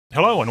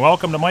Hello and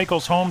welcome to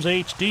Michael's Homes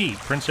HD,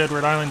 Prince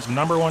Edward Island's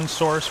 #1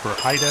 source for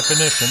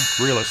high-definition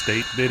real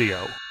estate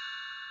video.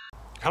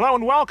 Hello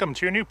and welcome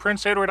to your new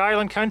Prince Edward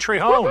Island country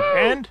home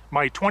and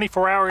my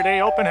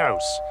 24-hour-a-day open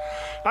house.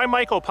 I'm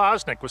Michael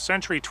Poczynek with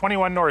Century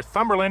 21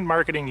 Northumberland,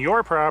 marketing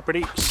your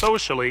property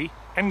socially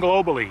and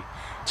globally.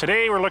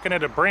 Today we're looking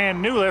at a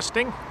brand new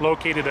listing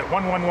located at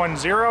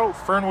 1110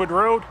 Fernwood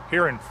Road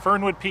here in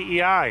Fernwood,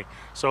 PEI.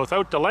 So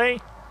without delay,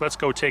 let's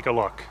go take a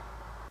look.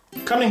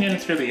 Coming in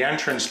through the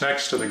entrance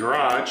next to the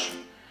garage,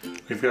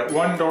 we've got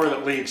one door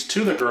that leads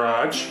to the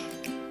garage,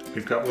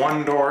 we've got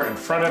one door in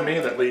front of me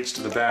that leads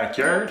to the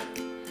backyard,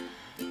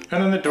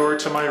 and then the door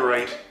to my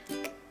right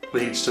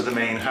leads to the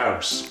main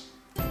house.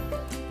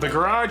 The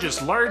garage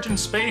is large and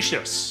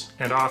spacious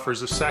and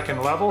offers a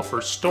second level for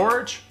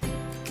storage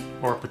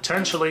or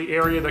potentially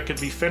area that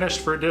could be finished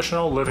for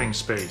additional living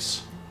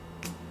space.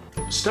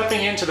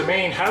 Stepping into the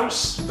main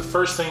house, the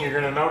first thing you're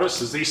going to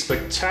notice is these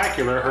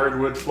spectacular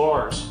hardwood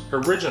floors,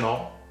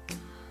 original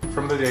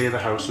from the day the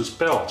house was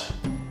built.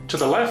 To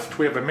the left,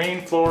 we have a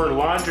main floor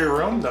laundry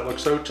room that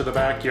looks out to the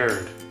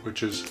backyard,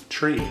 which is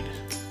treed.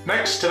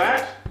 Next to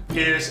that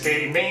is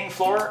a main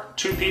floor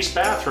two-piece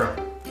bathroom.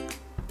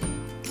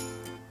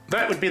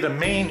 That would be the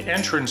main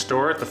entrance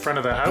door at the front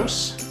of the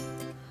house.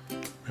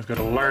 We've got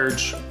a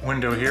large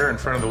window here in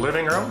front of the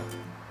living room.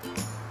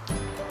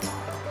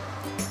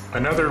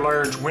 Another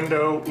large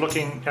window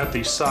looking at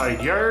the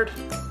side yard,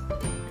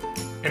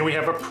 and we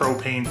have a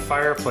propane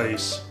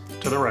fireplace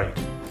to the right.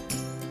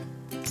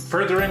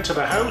 Further into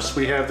the house,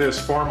 we have this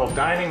formal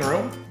dining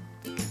room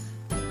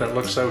that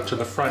looks out to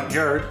the front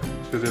yard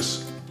through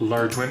this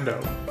large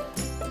window.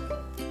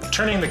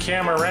 Turning the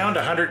camera around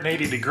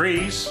 180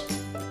 degrees,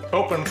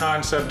 open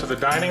concept to the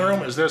dining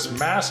room is this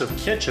massive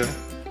kitchen,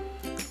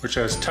 which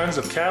has tons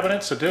of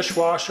cabinets, a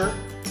dishwasher,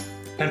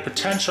 and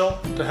potential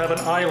to have an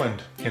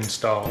island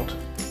installed.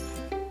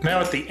 Now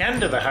at the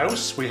end of the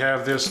house, we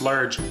have this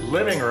large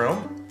living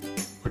room,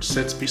 which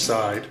sits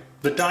beside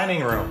the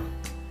dining room.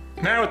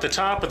 Now at the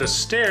top of the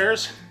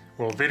stairs,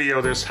 we'll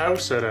video this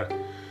house at a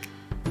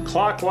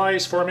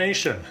clockwise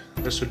formation.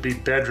 This would be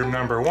bedroom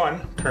number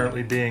 1,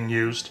 currently being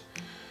used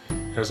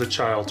as a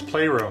child's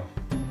playroom.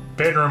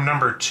 Bedroom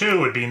number 2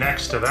 would be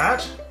next to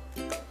that.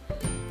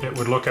 It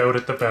would look out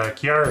at the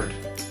backyard.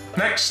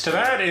 Next to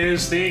that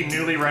is the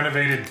newly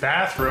renovated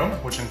bathroom,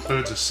 which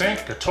includes a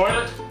sink, a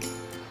toilet,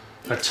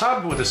 a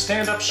tub with a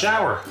stand-up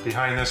shower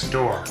behind this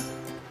door.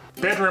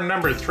 Bedroom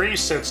number 3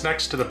 sits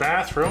next to the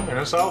bathroom and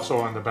is also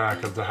on the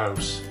back of the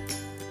house.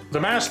 The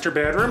master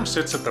bedroom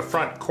sits at the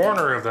front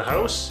corner of the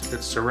house.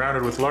 It's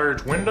surrounded with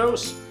large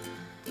windows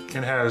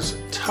and has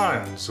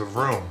tons of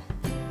room.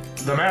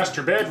 The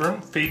master bedroom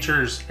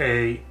features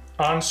an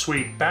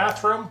ensuite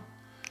bathroom,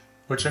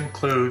 which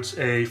includes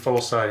a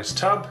full-size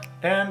tub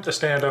and a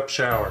stand-up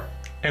shower.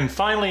 And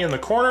finally, in the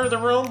corner of the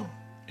room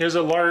is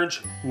a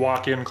large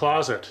walk-in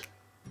closet.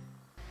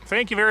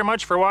 Thank you very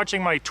much for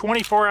watching my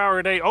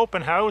 24-hour-a-day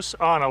open house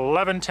on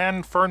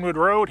 1110 Fernwood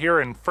Road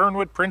here in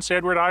Fernwood, Prince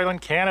Edward Island,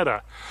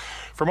 Canada.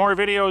 For more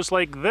videos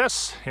like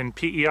this in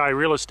PEI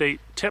real estate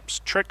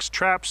tips, tricks,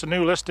 traps, and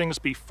new listings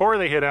before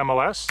they hit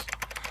MLS,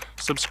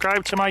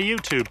 subscribe to my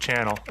YouTube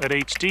channel at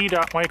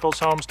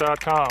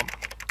hd.michaelshomes.com.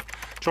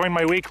 Join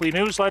my weekly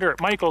newsletter at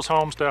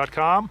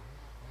michaelshomes.com.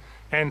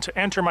 And to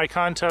enter my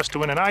contest to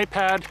win an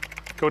iPad,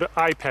 go to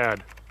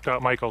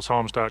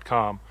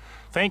ipad.michaelshomes.com.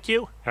 Thank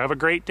you, have a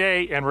great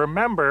day, and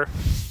remember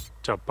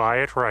to buy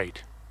it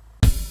right.